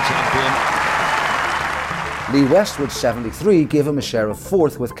US Open champion. Lee Westwood's 73 gave him a share of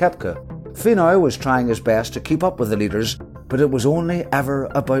 4th with Koepka. Finau was trying his best to keep up with the leaders, but it was only ever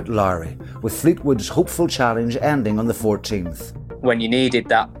about Lowry, with Fleetwood's hopeful challenge ending on the 14th. When you needed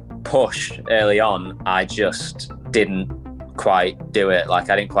that push early on, I just didn't quite do it. Like,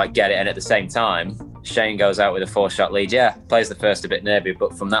 I didn't quite get it, and at the same time, Shane goes out with a 4-shot lead. Yeah, plays the first a bit nervy,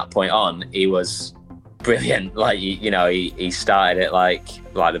 but from that point on, he was brilliant. Like, he started it like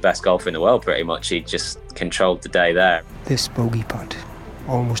the best golfer in the world, pretty much. He just controlled the day there. This bogey putt,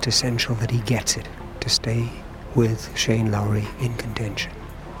 almost essential that he gets it to stay with Shane Lowry in contention.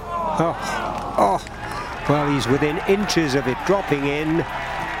 Well, he's within inches of it dropping in,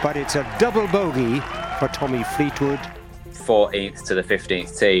 but it's a double bogey for Tommy Fleetwood. 14th to the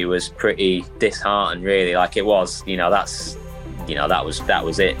 15th tee was pretty disheartening, really. Like, it was, that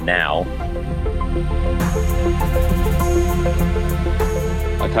was it now.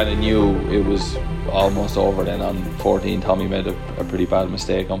 I kind of knew it was almost over then on 14. Tommy made a pretty bad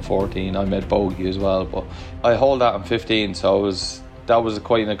mistake on 14. I made bogey as well, but I hold that on 15, so that was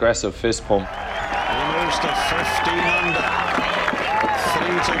quite an aggressive fist pump. He moves to 15 under. 3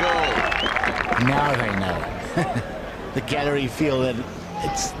 to go. Now they know. The gallery feel that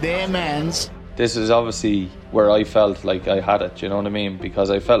it's their man's. this is obviously where I felt like I had it, you know what I mean? Because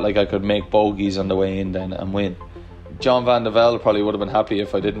I felt like I could make bogeys on the way in then and win. John Van de Velde probably would have been happy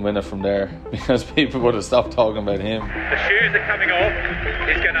if I didn't win it from there, because people would have stopped talking about him. The shoes are coming off.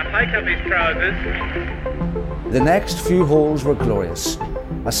 He's going to hike up his trousers. The next few holes were glorious.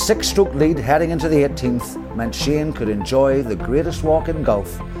 A 6-stroke lead heading into the 18th meant Shane could enjoy the greatest walk in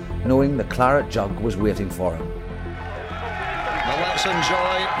golf, knowing the claret jug was waiting for him. Well, let's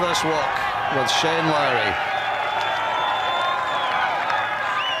enjoy this walk with Shane Lowry.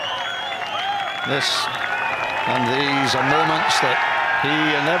 These are moments that he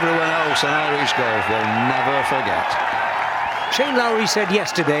and everyone else in Irish golf will never forget. Shane Lowry said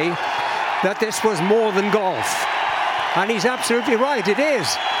yesterday that this was more than golf. And he's absolutely right, it is.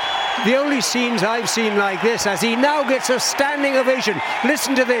 The only scenes I've seen like this, as he now gets a standing ovation.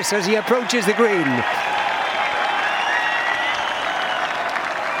 Listen to this as he approaches the green.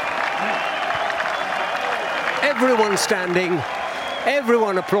 Everyone standing,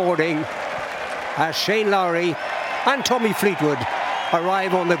 everyone applauding as Shane Lowry and Tommy Fleetwood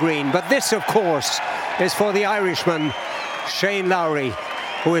arrive on the green. But this, of course, is for the Irishman, Shane Lowry,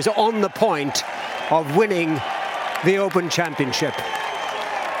 who is on the point of winning the Open Championship.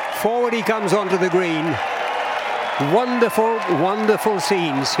 Forward he comes onto the green. Wonderful, wonderful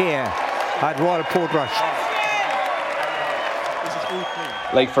scenes here at Royal Portrush.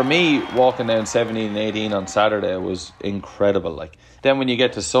 Like for me, walking down 17 and 18 on Saturday was incredible. Like then when you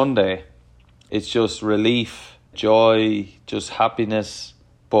get to Sunday, it's just relief, joy, just happiness.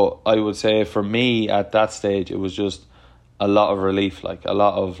 But I would say for me at that stage, it was just a lot of relief, like a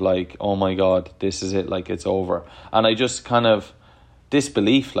lot of like, oh my God, this is it, like it's over. And I just kind of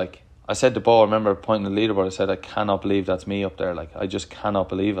disbelief, like I said to Bo, I remember pointing the leaderboard, I said, I cannot believe that's me up there. Like I just cannot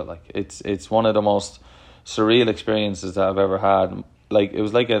believe it. Like it's one of the most surreal experiences that I've ever had. Like it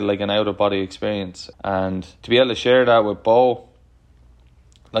was like an out of body experience. And to be able to share that with Bo,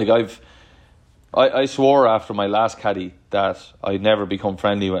 like I swore after my last caddy that I'd never become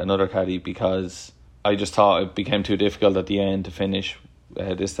friendly with another caddy, because I just thought it became too difficult at the end to finish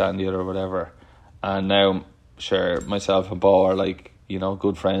this, that and the other, whatever. And now, sure, myself and Bo are like, you know,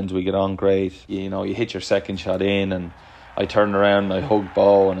 good friends. We get on great. You know, you hit your second shot in, and I turned around and I hugged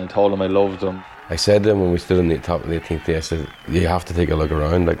Bo and I told him I loved him. I said to him when we stood on the top of the 18th day, I said, you have to take a look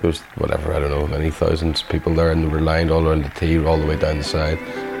around. Like there's whatever, I don't know, many thousands of people there, and they were lined all around the tee, all the way down the side.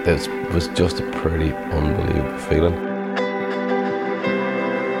 It was just a pretty unbelievable feeling.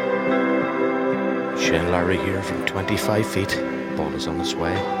 Shane Lowry here from 25 feet. Ball is on its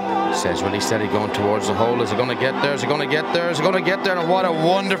way. Says really steady going towards the hole. Is it going to get there? Is it going to get there? Is it going to get there? And what a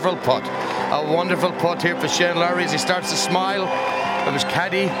wonderful putt. A wonderful putt here for Shane Lowry as he starts to smile. Of his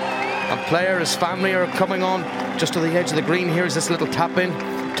caddy and player, his family are coming on just to the edge of the green. Here is this little tap in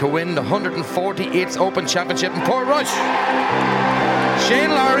to win the 148th Open Championship in Portrush.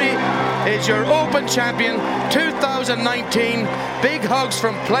 Shane Lowry is your Open Champion 2019. Big hugs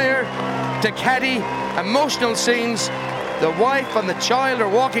from player to caddy, emotional scenes. The wife and the child are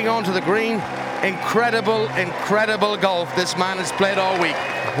walking onto the green. Incredible, incredible golf this man has played all week.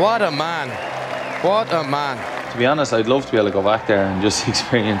 What a man. What a man. To be honest, I'd love to be able to go back there and just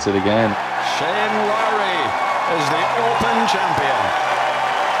experience it again. Shane Lowry is the Open champion.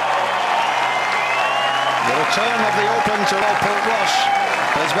 The return of the Open to Royal Portrush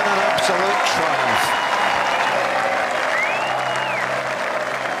has been an absolute triumph.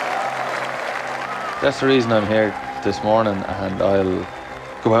 That's the reason I'm here this morning, and I'll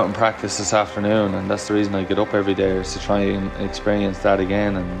go out and practice this afternoon, and that's the reason I get up every day, is to try and experience that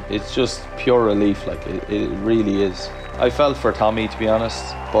again. And it's just pure relief, like it really is. I felt for Tommy, to be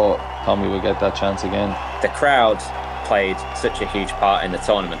honest, but Tommy will get that chance again. The crowd played such a huge part in the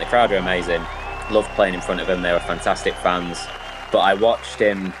tournament. The crowd were amazing. Loved playing in front of them. They were fantastic fans. But I watched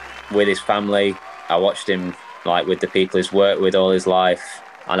him with his family. I watched him like with the people he's worked with all his life,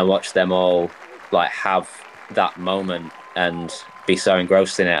 and I watched them all like have that moment and be so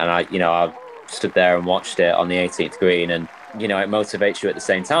engrossed in it. And I stood there and watched it on the 18th green, and it motivates you at the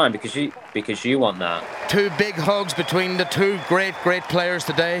same time because you want that. Two big hugs between the two great players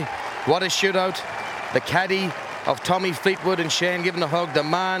today. What a shootout. The caddy of Tommy Fleetwood and Shane giving a hug. The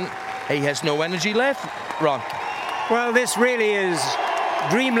man, he has no energy left. Ron. Well, this really is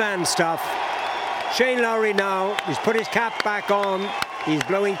dreamland stuff. Shane Lowry now, he's put his cap back on. He's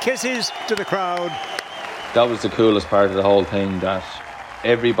blowing kisses to the crowd. That was the coolest part of the whole thing, that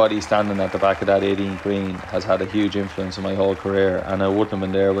everybody standing at the back of that 18th green has had a huge influence on my whole career, and I wouldn't have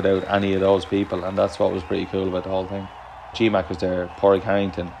been there without any of those people, and that's what was pretty cool about the whole thing. G-Mac was there, Padraig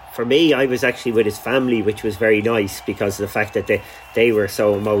Harrington. For me, I was actually with his family, which was very nice because of the fact that they were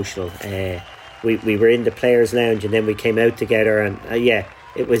so emotional. we were in the players' lounge, and then we came out together, and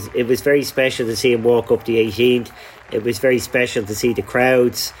it was very special to see him walk up the 18th. It was very special to see the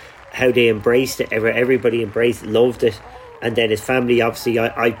crowds, how they embraced it. Everybody embraced it, loved it. And then his family, obviously,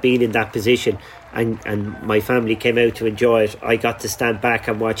 I've been in that position, and my family came out to enjoy it. I got to stand back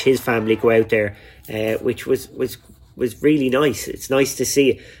and watch his family go out there, which was really nice. It's nice to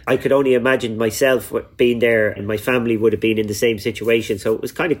see. I could only imagine myself being there, and my family would have been in the same situation. So it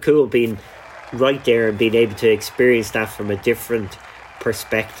was kind of cool being right there and being able to experience that from a different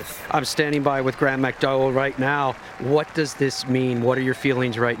perspective. I'm standing by with Graeme McDowell right now. What does this mean? What are your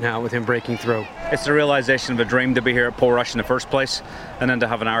feelings right now with him breaking through? It's the realisation of a dream to be here at Portrush in the first place, and then to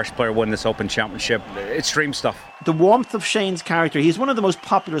have an Irish player win this Open Championship. It's dream stuff. The warmth of Shane's character, he's one of the most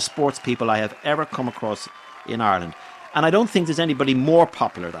popular sports people I have ever come across in Ireland. And I don't think there's anybody more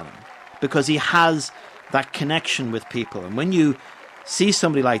popular than him, because he has that connection with people. And when you see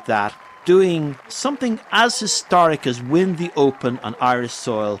somebody like that doing something as historic as win the Open on Irish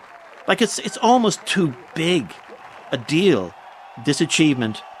soil, like it's almost too big a deal. This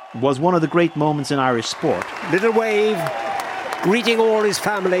achievement was one of the great moments in Irish sport. Little wave, greeting all his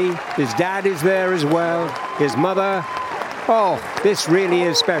family. His dad is there as well, his mother. Oh, this really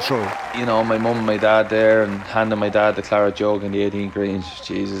is special. You know, my mum and my dad there, and handing my dad the claret jug in the 18th green.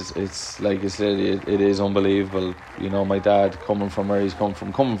 Jesus, it's like I said, it is unbelievable. You know, my dad coming from where he's come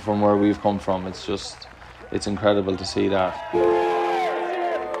from where we've come from. It's incredible to see that.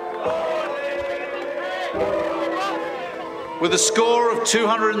 With a score of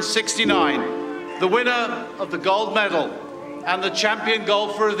 269, the winner of the gold medal and the champion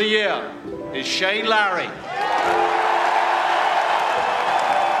golfer of the year is Shane Lowry.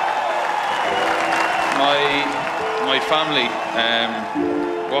 My family,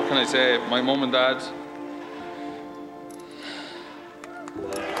 what can I say? My mum and dad.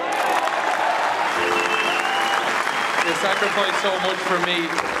 They sacrificed so much for me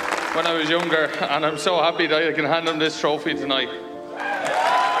when I was younger, and I'm so happy that I can hand them this trophy tonight.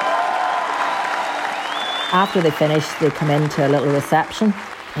 After they finished, they come into a little reception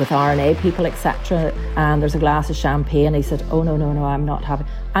with R&A people, etc. And there's a glass of champagne. He said, oh, no, I'm not having...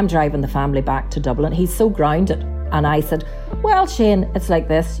 I'm driving the family back to Dublin. He's so grounded. And I said, well, Shane, it's like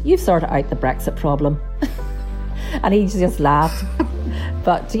this. You've sorted out the Brexit problem. And he just laughed.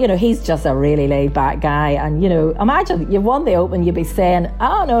 But, you know, he's just a really laid-back guy. And, you know, imagine you've won the Open, you'd be saying,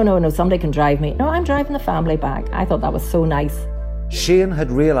 oh, no, somebody can drive me. No, I'm driving the family back. I thought that was so nice. Shane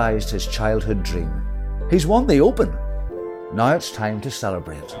had realised his childhood dream. He's won the Open. Now it's time to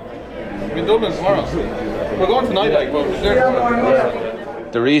celebrate. We're in Dublin tomorrow. We're going tonight, like,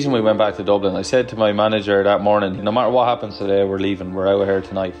 but the reason we went back to Dublin, I said to my manager that morning, no matter what happens today, we're leaving. We're out of here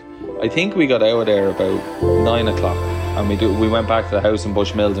tonight. I think we got out of there about 9 o'clock, and we went back to the house in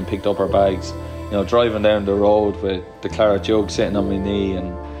Bushmills and picked up our bags. You know, driving down the road with the claret jug sitting on my knee,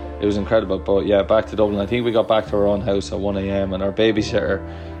 and it was incredible. But yeah, back to Dublin. I think we got back to our own house at 1 a.m. and our babysitter,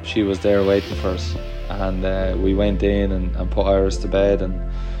 she was there waiting for us. And we went in and put Iris to bed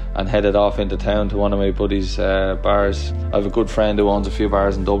and headed off into town to one of my buddy's bars. I have a good friend who owns a few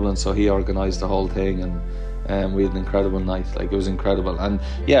bars in Dublin, so he organised the whole thing, and we had an incredible night. Like, it was incredible. And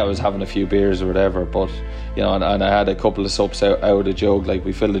yeah, I was having a few beers or whatever, but you know, and I had a couple of sups out of the jug. Like,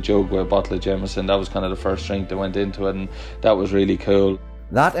 we filled the jug with a bottle of Jameson. That was kind of the first drink that went into it, and that was really cool.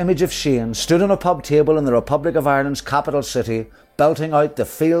 That image of Shane stood on a pub table in the Republic of Ireland's capital city, belting out the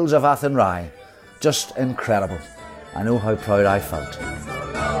fields of Athenry. Just incredible. I know how proud I felt.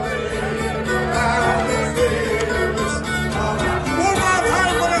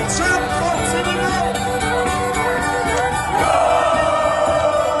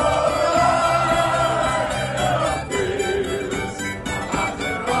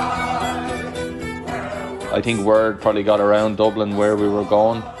 I think word probably got around Dublin where we were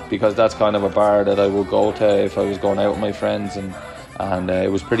going, because that's kind of a bar that I would go to if I was going out with my friends, and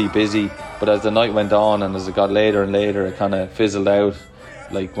it was pretty busy. But as the night went on and as it got later and later, it kind of fizzled out.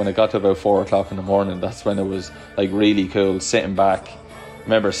 Like, when it got to about 4 o'clock in the morning, that's when it was like really cool, sitting back. I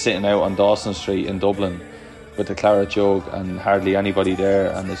remember sitting out on Dawson Street in Dublin with the claret jug and hardly anybody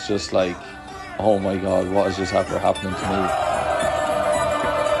there, and it's just like, oh my God, what is just happening to me?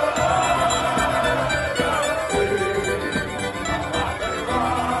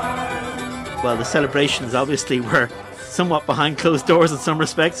 Well, the celebrations obviously were somewhat behind closed doors in some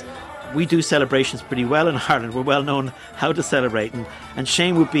respects. We do celebrations pretty well in Ireland. We're well known how to celebrate, and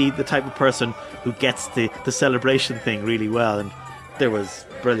Shane would be the type of person who gets the celebration thing really well. And there was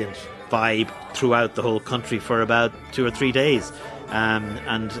brilliant vibe throughout the whole country for about 2 or 3 days.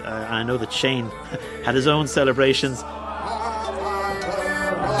 And I know that Shane had his own celebrations.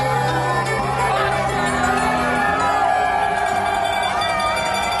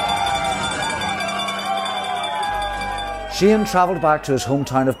 Shane travelled back to his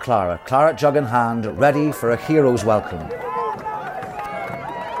hometown of Clarke, claret jug in hand, ready for a hero's welcome.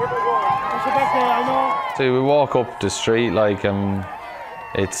 So we walk up the street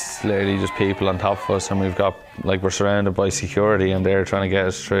it's literally just people on top of us, and we're surrounded by security, and they're trying to get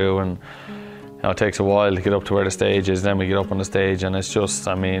us through, and it takes a while to get up to where the stage is. Then we get up on the stage, and it's just,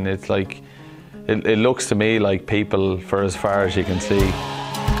 it's like it looks to me like people for as far as you can see.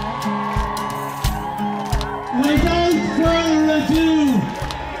 Without further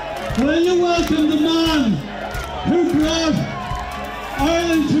ado, will you welcome the man who brought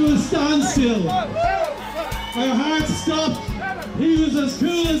Ireland to a standstill? Our hearts stopped. He was as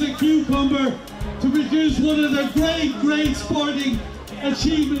cool as a cucumber to produce one of the great sporting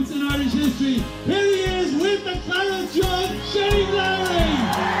achievements in Irish history. Here he is with the claret jug, Shane Lowry.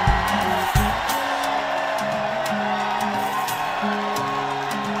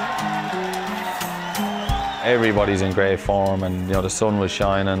 Everybody's in great form, and the sun was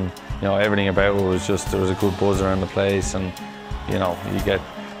shining. Everything about it was just, there was a good buzz around the place, and you get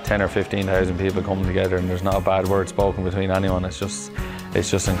 10 or 15,000 people coming together, and there's not a bad word spoken between anyone. It's just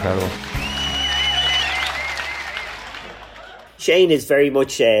incredible. Shane is very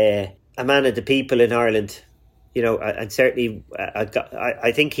much a man of the people in Ireland, and certainly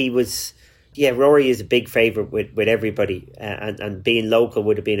I think he was. Yeah, Rory is a big favourite with everybody, and being local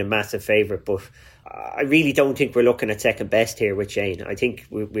would have been a massive favourite, but I really don't think we're looking at second best here with Shane. I think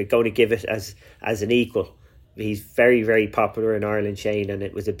we're going to give it as an equal. He's very, very popular in Ireland, Shane, and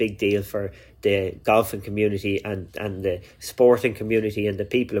it was a big deal for the golfing community and the sporting community and the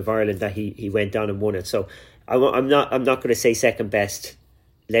people of Ireland that he went on and won it. So I'm not going to say second best.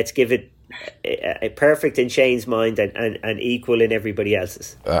 Let's give it a perfect in Shane's mind and equal in everybody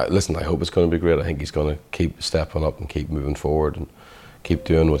else's. Listen, I hope it's going to be great. I think he's going to keep stepping up and keep moving forward and keep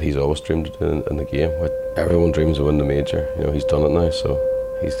doing what he's always dreamed of doing in the game. Everyone dreams of winning the major. He's done it now, so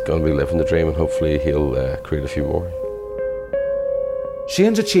he's going to be living the dream, and hopefully he'll create a few more.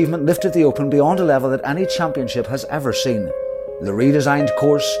 Shane's achievement lifted the Open beyond a level that any championship has ever seen. The redesigned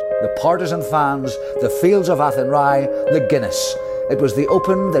course, the partisan fans, the fields of Athenry, the Guinness. It was the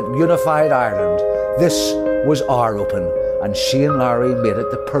Open that unified Ireland. This was our Open, and Shane Lowry made it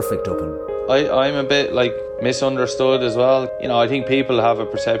the perfect Open. I'm a bit misunderstood as well. I think people have a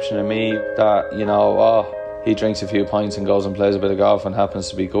perception of me that, he drinks a few pints and goes and plays a bit of golf and happens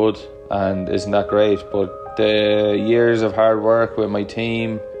to be good, and isn't that great? But the years of hard work with my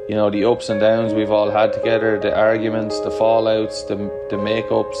team, the ups and downs we've all had together, the arguments, the fallouts, the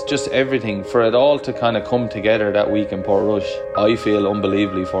makeups, just everything, for it all to kind of come together that week in Portrush, I feel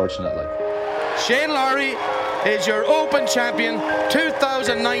unbelievably fortunate. Shane Lowry is your Open champion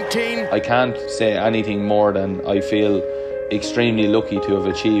 2019. I can't say anything more than I feel extremely lucky to have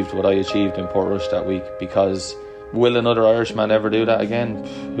achieved what I achieved in Portrush that week, because will another Irishman ever do that again?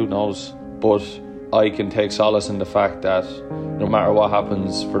 Who knows? But I can take solace in the fact that no matter what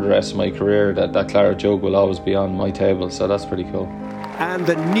happens for the rest of my career, that claret jug will always be on my table, so that's pretty cool. And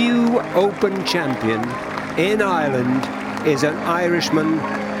the new Open champion in Ireland is an Irishman,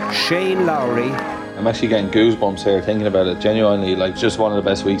 Shane Lowry. I'm actually getting goosebumps here thinking about it, genuinely, just one of the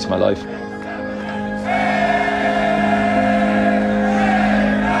best weeks of my life.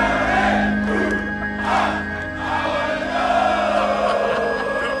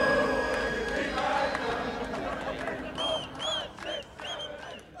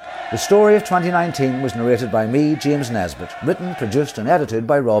 The story of 2019 was narrated by me, James Nesbitt, written, produced and edited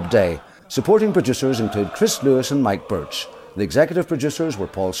by Rob Day. Supporting producers include Chris Lewis and Mike Birch. The executive producers were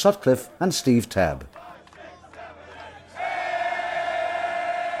Paul Sutcliffe and Steve Tebb.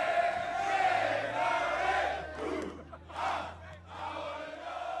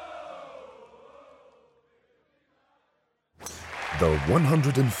 The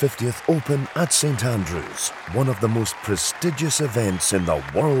 150th Open at St Andrews, one of the most prestigious events in the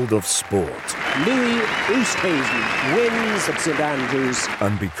world of sport. Louis Oosthuizen wins at St Andrews.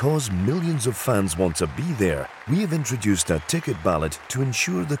 And because millions of fans want to be there, we have introduced a ticket ballot to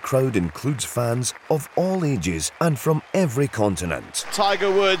ensure the crowd includes fans of all ages and from every continent.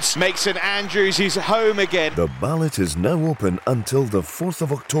 Tiger Woods makes St Andrews his home again. The ballot is now open until the 4th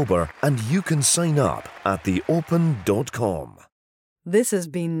of October, and you can sign up at theopen.com. This has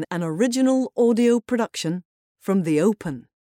been an original audio production from The Open.